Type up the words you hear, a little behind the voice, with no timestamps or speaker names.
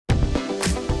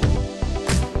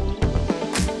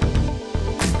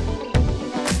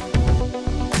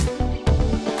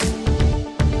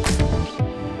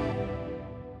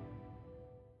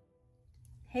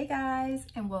guys,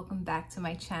 and welcome back to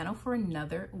my channel for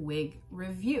another wig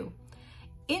review.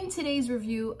 In today's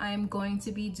review, I'm going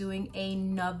to be doing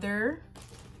another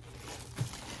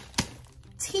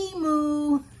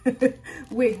Temu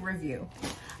wig review.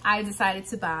 I decided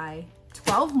to buy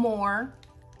 12 more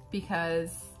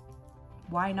because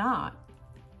why not?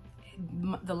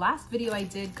 The last video I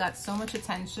did got so much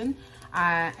attention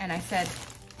and I said,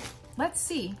 let's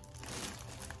see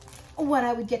what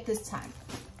I would get this time.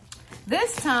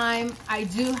 This time, I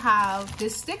do have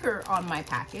this sticker on my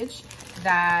package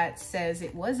that says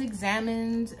it was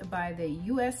examined by the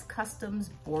U.S. Customs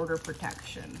Border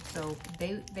Protection. So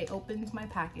they opened my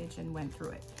package and went through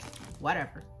it.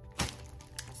 Whatever.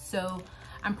 So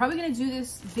I'm probably gonna do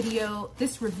this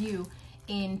review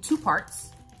in 2 parts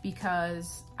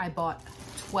because I bought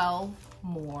 12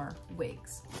 more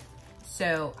wigs.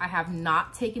 So I have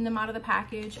not taken them out of the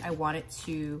package. I wanted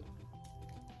to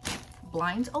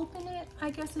blind open it, I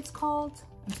guess it's called.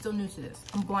 I'm still new to this.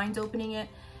 I'm blind opening it.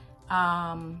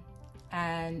 And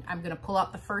I'm gonna pull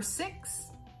out the first 6,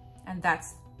 and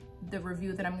that's the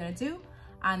review that I'm gonna do.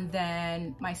 And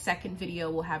then my second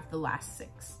video will have the last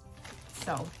 6.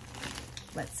 So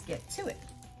let's get to it.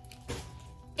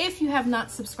 If you have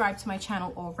not subscribed to my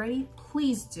channel already,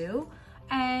 please do.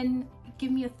 And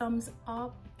give me a thumbs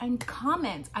up and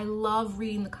comment. I love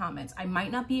reading the comments. I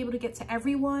might not be able to get to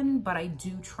everyone, but I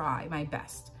do try my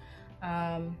best.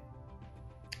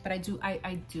 But I do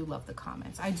love the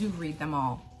comments. I do read them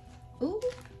all. Ooh.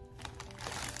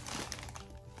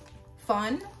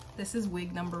 Fun. This is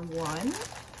wig number 1.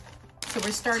 So we're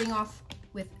starting off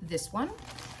with this one.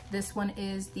 This one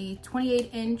is the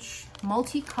 28-inch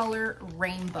multicolor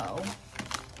rainbow.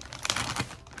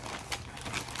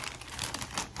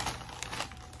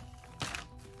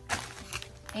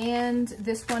 And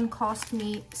this one cost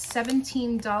me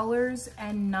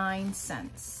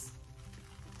 $17.09.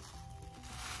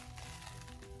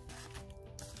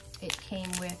 It came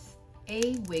with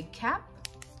a wig cap,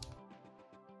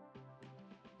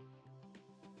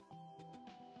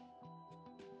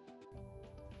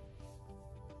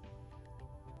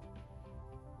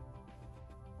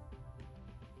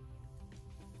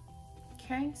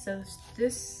 okay, so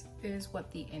this is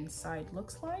what the inside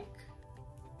looks like.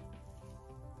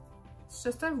 It's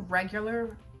just a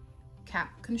regular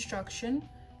cap construction.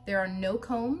 There are no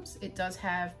combs. It does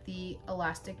have the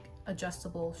elastic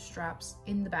adjustable straps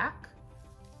in the back.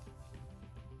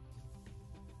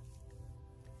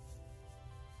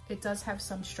 It does have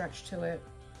some stretch to it.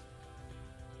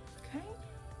 Okay.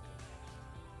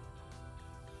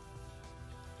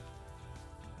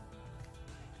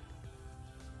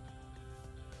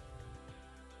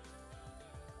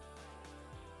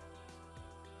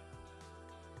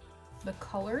 The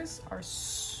colors are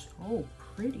so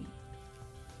pretty.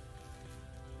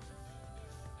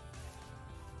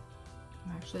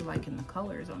 I'm actually liking the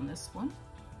colors on this one.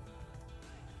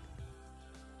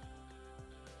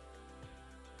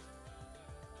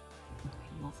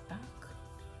 Move back.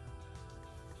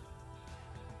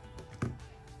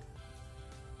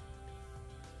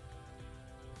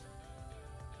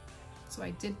 So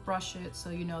I did brush it, so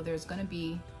you know there's gonna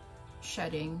be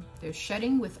shedding. There's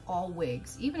shedding with all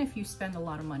wigs, even if you spend a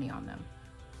lot of money on them.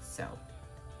 So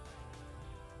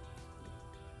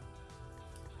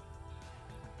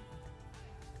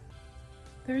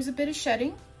there's a bit of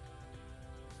shedding.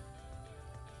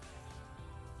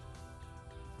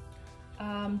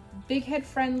 Big head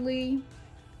friendly.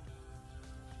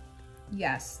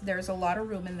 Yes, there's a lot of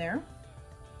room in there.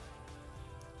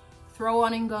 Throw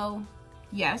on and go.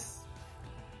 Yes.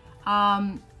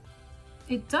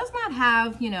 It does not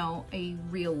have, you know, a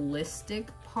realistic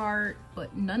part,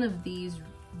 but none of these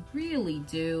really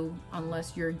do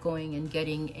unless you're going and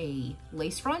getting a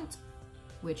lace front,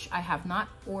 which I have not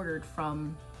ordered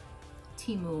from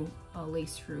Temu,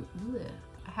 lace fruit. Ugh.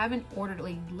 I haven't ordered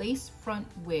a lace front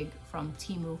wig from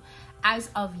Temu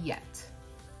as of yet.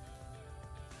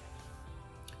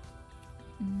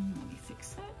 Let me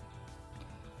fix it.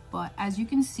 But as you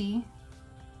can see,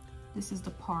 this is the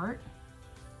part.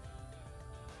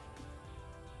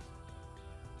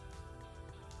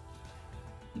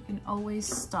 You can always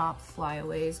stop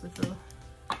flyaways with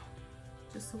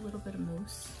just a little bit of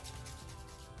mousse.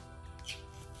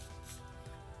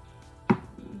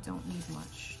 You don't need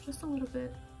much, just a little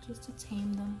bit, just to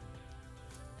tame them.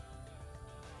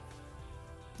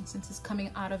 And since it's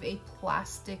coming out of a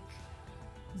plastic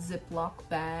Ziploc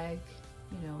bag,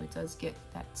 you know, it does get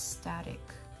that static.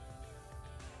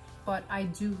 But I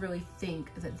do really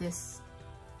think that this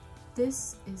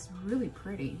is really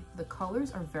pretty. The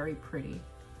colors are very pretty.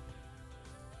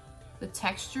 The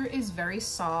texture is very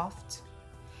soft.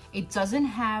 It doesn't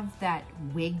have that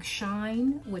wig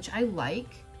shine, which I like.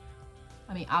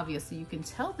 I mean, obviously you can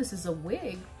tell this is a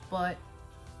wig, but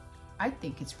I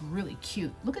think it's really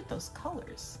cute. Look at those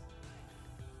colors.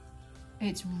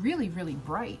 It's really, really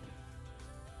bright.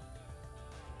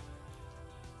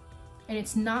 And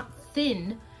it's not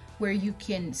thin where you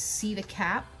can see the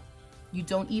cap. You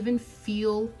don't even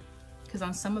feel, because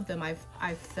on some of them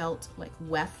I've felt like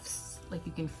wefts, like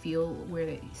you can feel where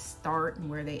they start and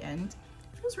where they end.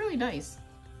 It feels really nice.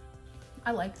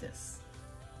 I like this.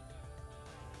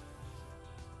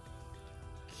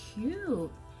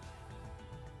 Cute.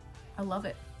 I love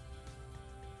it.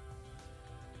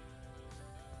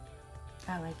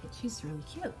 I like it. She's really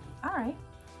cute. All right.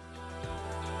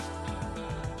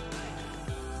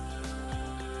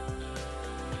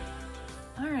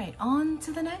 All right, on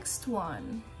to the next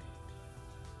one.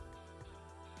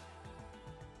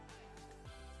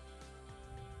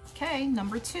 Okay,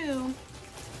 number 2. It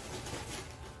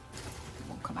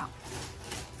won't come out.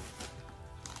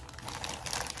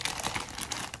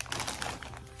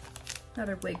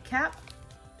 Another wig cap.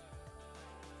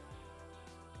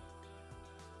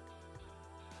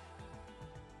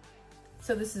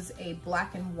 So this is a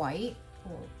black and white,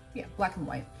 or yeah, black and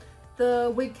white.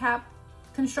 The wig cap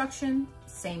construction,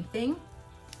 same thing.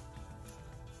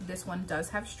 This one does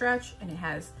have stretch and it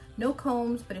has no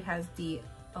combs, but it has the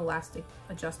elastic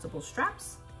adjustable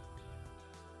straps.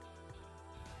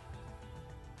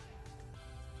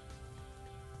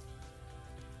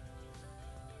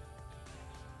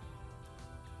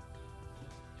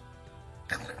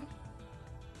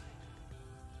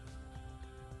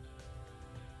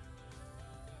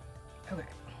 Okay.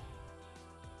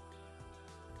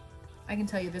 I can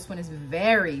tell you this one is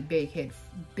very big head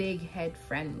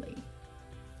friendly.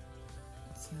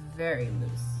 It's very loose.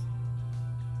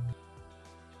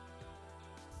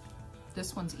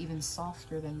 This one's even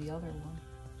softer than the other one.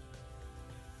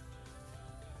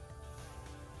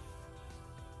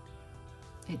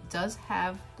 It does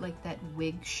have like that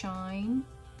wig shine.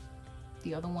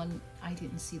 The other one, I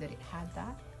didn't see that it had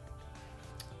that.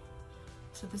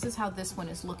 So this is how this one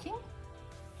is looking.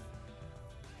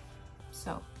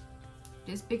 So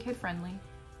it is big head friendly.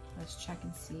 Let's check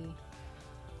and see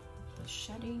the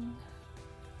shedding.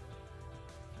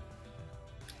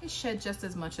 It shed just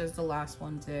as much as the last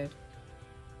one did.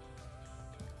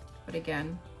 But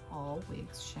again, all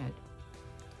wigs shed.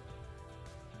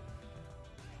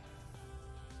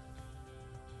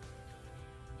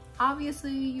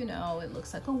 Obviously, you know, it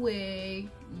looks like a wig.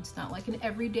 It's not like an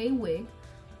everyday wig,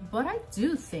 but I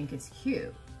do think it's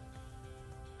cute.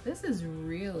 This is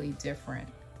really different.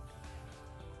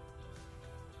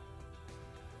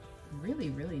 Really,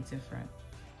 really different.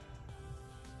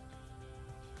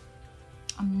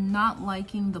 I'm not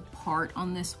liking the part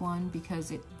on this one because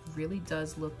it really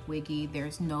does look wiggy.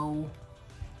 There's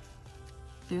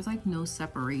like no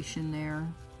separation there.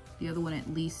 The other one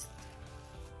at least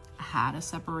had a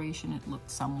separation. It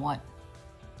looked somewhat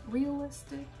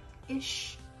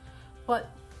realistic-ish, but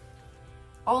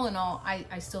all in all,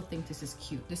 I still think this is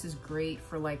cute. This is great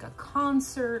for like a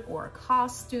concert or a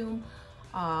costume,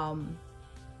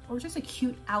 or just a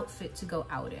cute outfit to go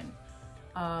out in.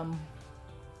 I'm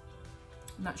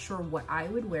not sure what I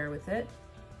would wear with it,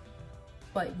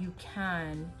 but you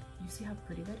see how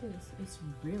pretty that is? It's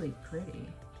really pretty.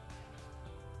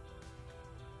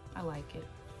 I like it.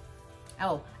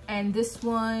 Oh, and this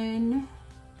one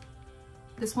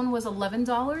was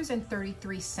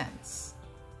 $11.33.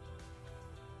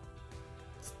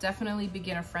 It's definitely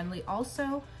beginner friendly.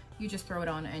 Also, you just throw it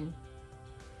on and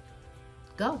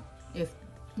go if,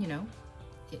 you know,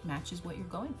 it matches what you're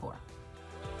going for.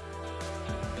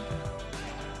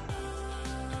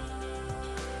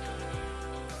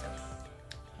 So,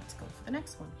 let's go for the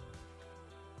next one.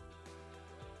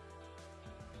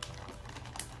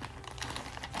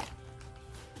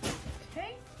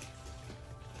 Okay.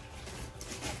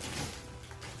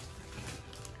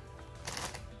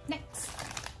 Next,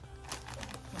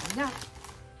 what we got?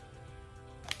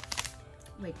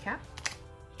 Wig cap.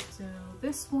 So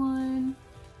this one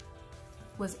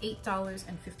was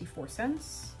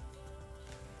 $8.54.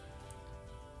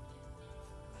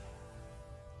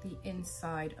 The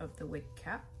inside of the wig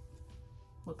cap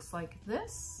looks like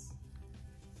this.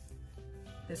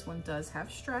 This one does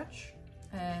have stretch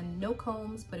and no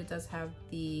combs, but it does have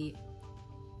the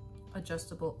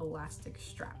adjustable elastic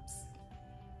straps.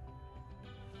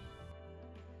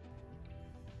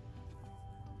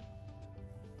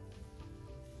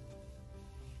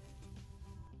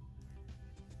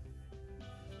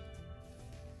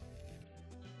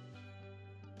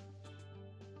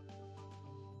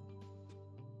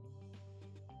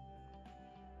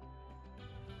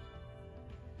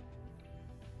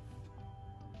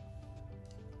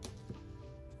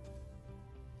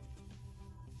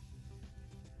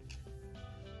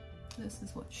 this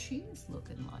is what she's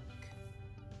looking like.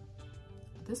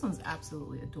 This one's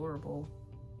absolutely adorable.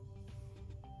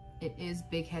 It is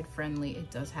big head friendly.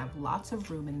 It does have lots of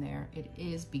room in there. It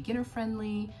is beginner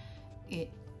friendly.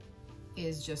 It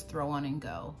is just throw on and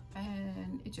go.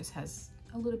 And it just has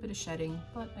a little bit of shedding,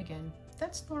 but again,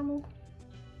 that's normal.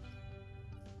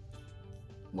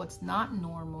 What's not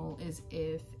normal is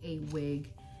if a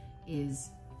wig is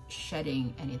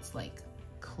shedding and it's like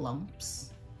clumps.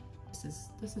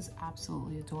 This is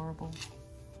absolutely adorable.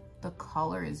 The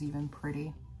color is even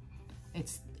pretty.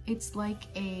 It's like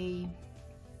it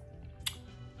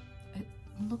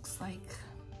looks like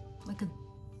a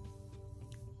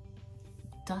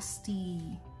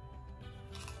dusty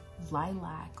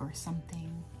lilac or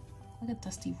something, like a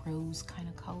dusty rose kind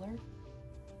of color.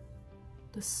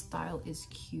 The style is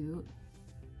cute.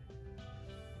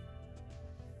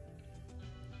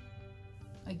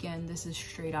 Again, this is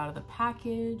straight out of the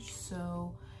package,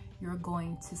 so you're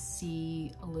going to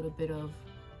see a little bit of,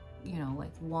 you know,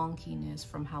 like wonkiness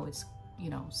from how it's, you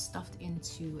know, stuffed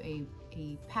into a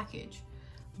package.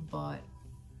 But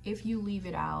if you leave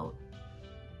it out,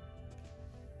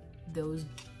 those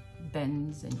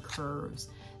bends and curves,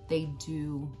 they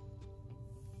do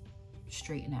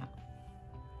straighten out.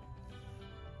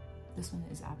 This one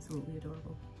is absolutely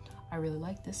adorable. I really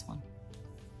like this one.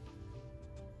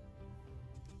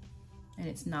 And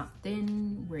it's not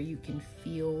thin where you can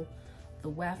feel the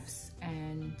wefts,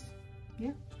 and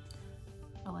yeah,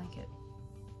 I like it.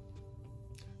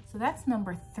 So that's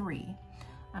number 3.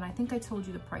 And I think I told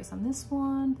you the price on this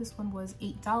one. This one was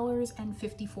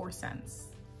 $8.54.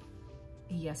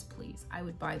 Yes, please. I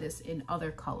would buy this in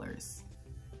other colors.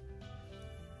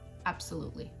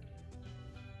 Absolutely.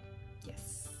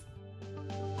 Yes.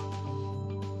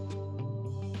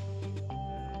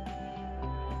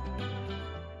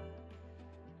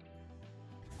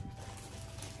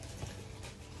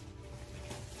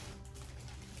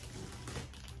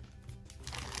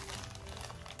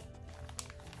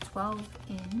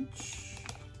 "12-inch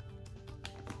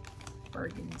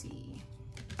burgundy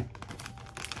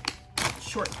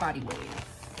short body wave."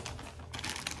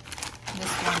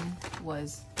 This one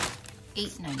was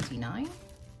 $8.99.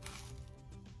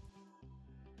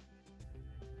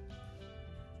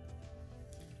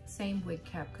 Same wig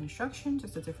cap construction,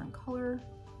 just a different color.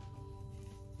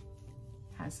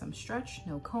 Has some stretch,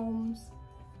 no combs.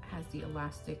 Has the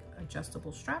elastic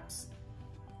adjustable straps.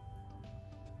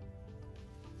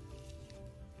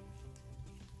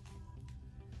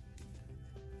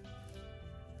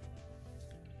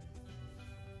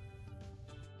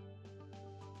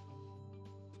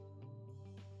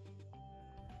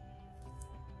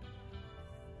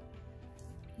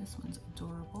 This one's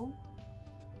adorable.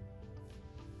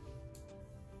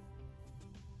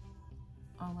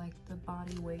 I like the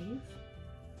body wave.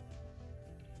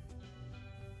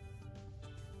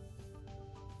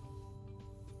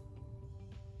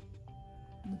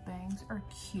 The bangs are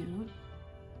cute.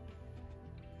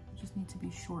 Just need to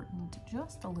be shortened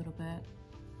just a little bit.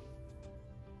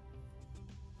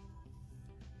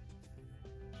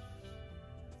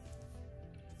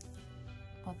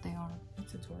 But they are,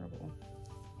 it's adorable.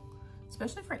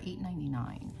 Especially for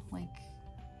 $8.99. Like,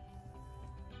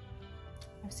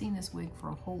 I've seen this wig for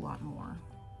a whole lot more.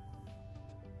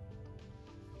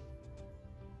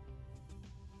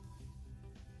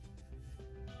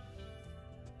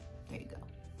 There you go.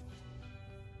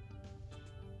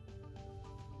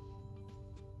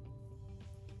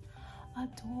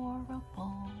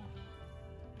 Adorable.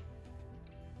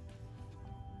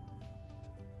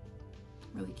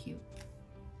 Really cute.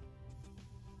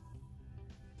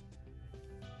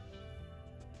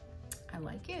 I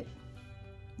like it.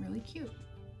 Really cute.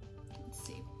 Let's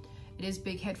see. It is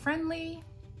big head friendly.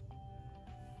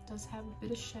 Does have a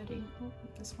bit of shedding. Oh,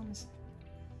 this one is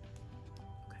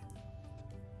okay.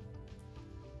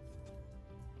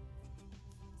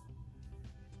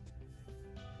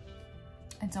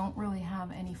 I don't really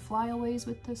have any flyaways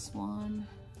with this one.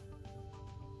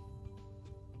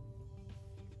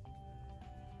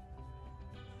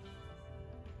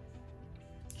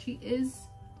 She is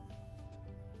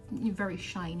very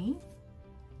shiny.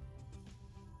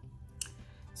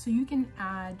 So you can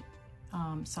add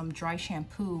some dry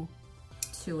shampoo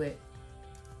to it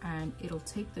and it'll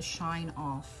take the shine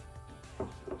off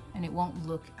and it won't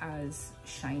look as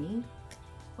shiny.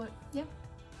 But yeah,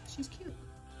 she's cute.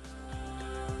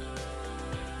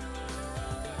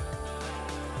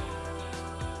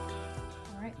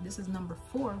 All right, this is number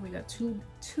 4. We got two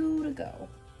to go.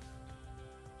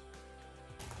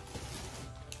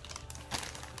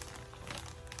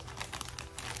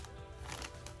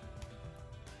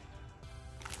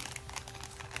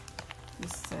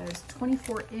 is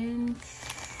 24-inch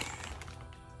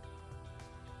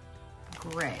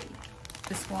gray.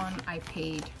 This one I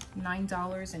paid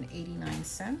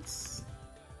 $9.89.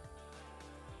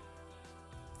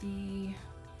 The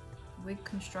wig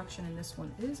construction in this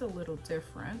one is a little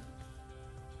different.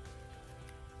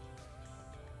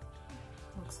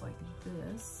 Looks like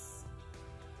this.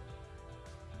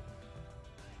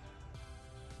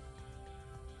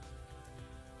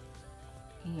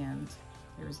 And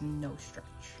there is no stretch.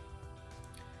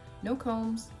 No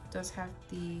combs, does have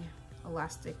the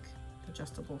elastic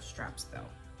adjustable straps though.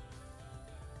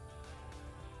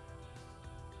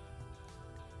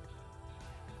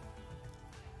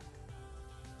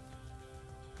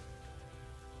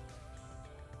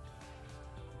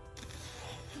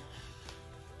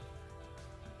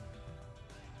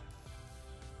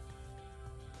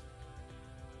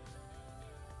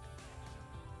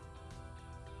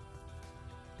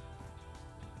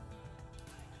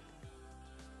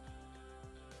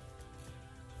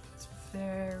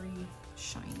 Very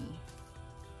shiny,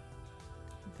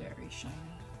 very shiny.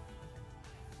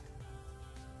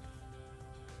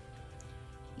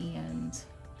 And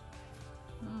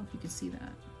I don't know if you can see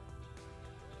that.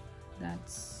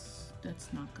 That's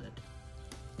not good.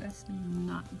 That's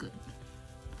not good.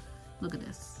 Look at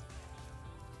this.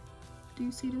 Do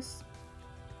you see this?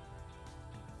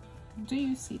 Do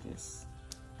you see this?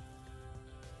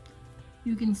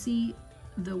 You can see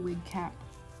the wig cap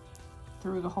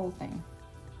through the whole thing.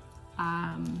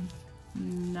 I'm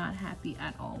not happy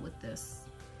at all with this.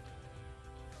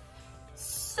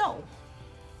 So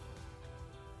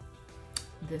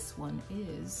this one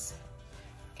is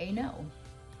a no.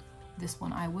 This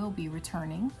one I will be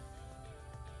returning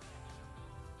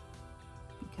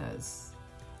because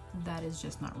that is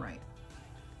just not right.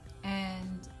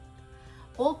 And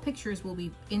all pictures will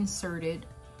be inserted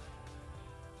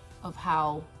of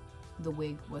how the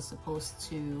wig was supposed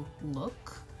to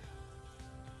look.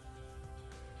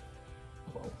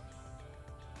 Whoa.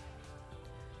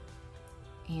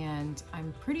 And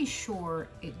I'm pretty sure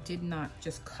it did not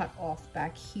just cut off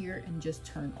back here and just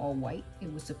turn all white.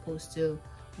 It was supposed to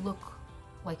look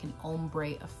like an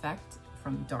ombre effect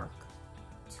from dark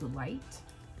to light.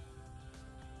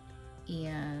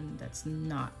 And that's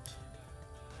not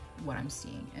what I'm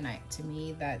seeing. And to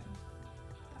me, that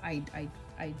I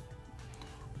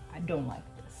don't like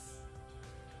this.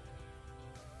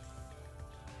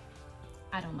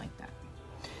 I don't like that.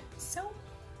 So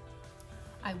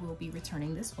I will be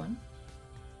returning this one.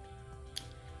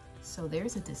 So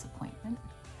there's a disappointment.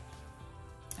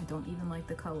 I don't even like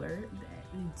the color.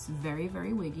 It's very,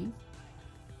 very wiggy.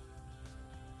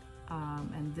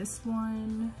 And this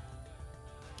one,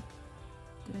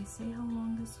 did I say how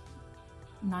long this?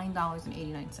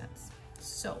 $9.89.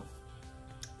 So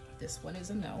this one is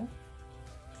a no.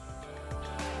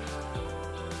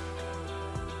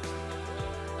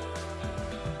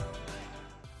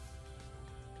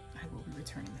 I will be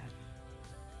returning that.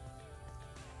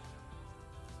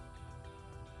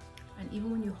 And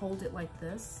even when you hold it like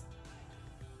this,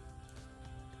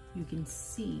 you can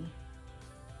see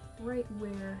right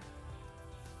where,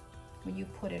 when you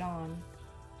put it on,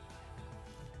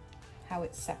 how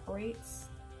it separates,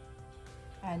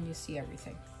 and you see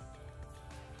everything.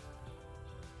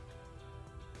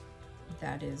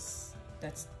 That's,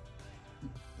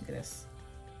 look at this.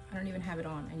 I don't even have it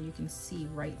on and you can see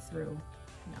right through.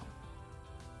 No.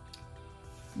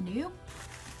 Nope.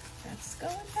 That's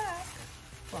going back.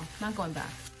 Well, not going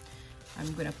back.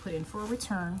 I'm gonna put in for a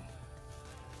return.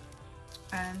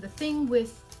 And the thing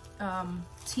with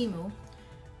Temu,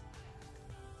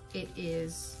 it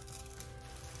is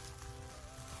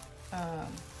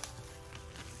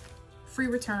free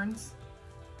returns.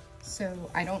 So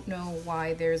I don't know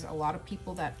why there's a lot of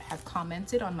people that have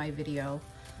commented on my video,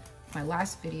 my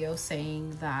last video,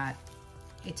 saying that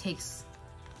it takes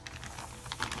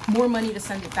more money to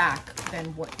send it back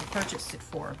than what you purchased it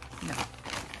for. No.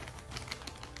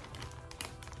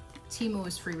 Temu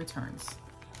is free returns.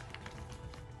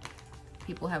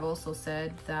 People have also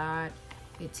said that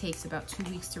it takes about 2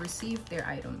 weeks to receive their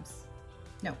items.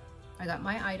 No, I got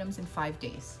my items in 5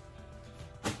 days.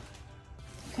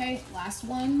 Okay, last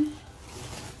one.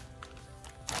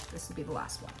 This will be the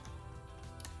last one.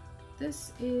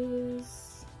 This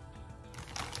is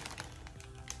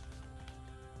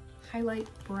highlight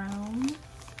brown,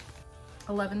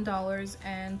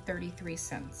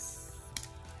 $11.33.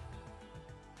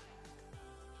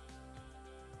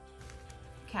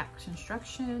 Cap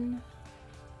construction.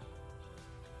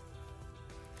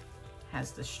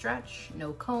 Has the stretch,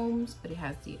 no combs, but it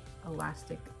has the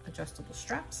elastic adjustable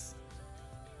straps.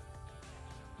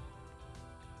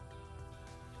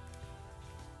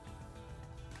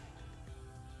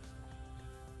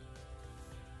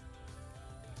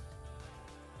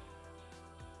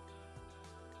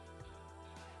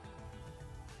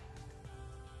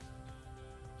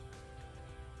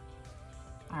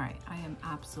 right, I am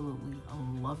absolutely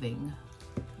loving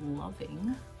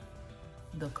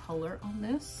the color on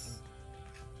this,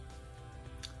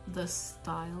 the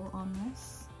style on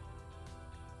this.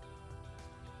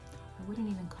 I wouldn't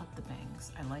even cut the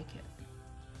bangs. I like it.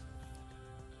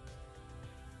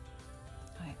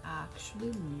 I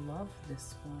actually love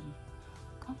this one.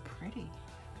 Look how pretty.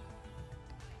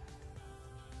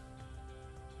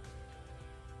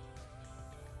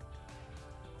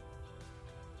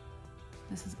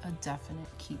 This is a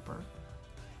definite keeper.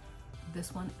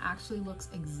 This one actually looks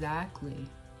exactly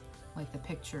like the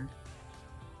picture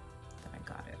that I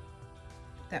got it,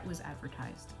 that was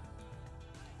advertised.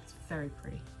 It's very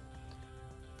pretty.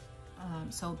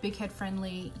 So big head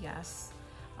friendly, yes.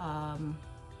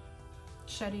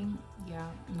 Shedding, yeah,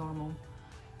 normal.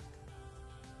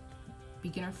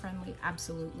 Beginner friendly,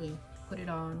 absolutely. Put it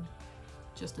on,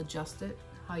 just adjust it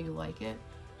how you like it,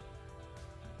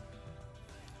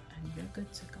 and you're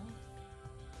good to go.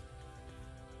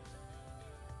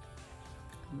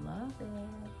 Love it.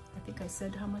 I think I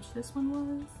said how much this one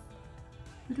was.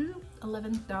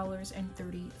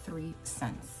 $11.33.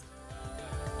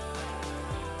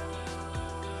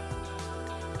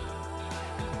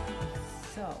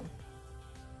 So,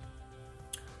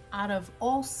 out of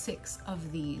all 6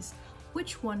 of these,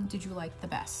 which one did you like the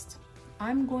best?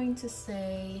 I'm going to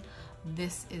say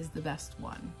this is the best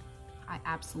one. I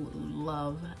absolutely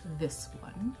love this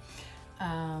one.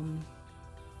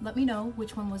 Let me know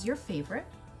which one was your favorite.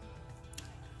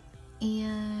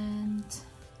 And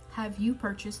have you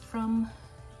purchased from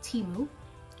Temu?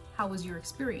 How was your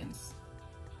experience?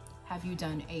 Have you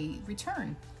done a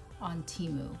return on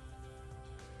Temu?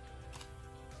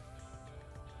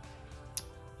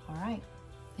 All right,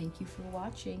 thank you for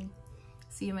watching.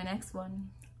 See you in my next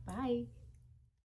one. Bye.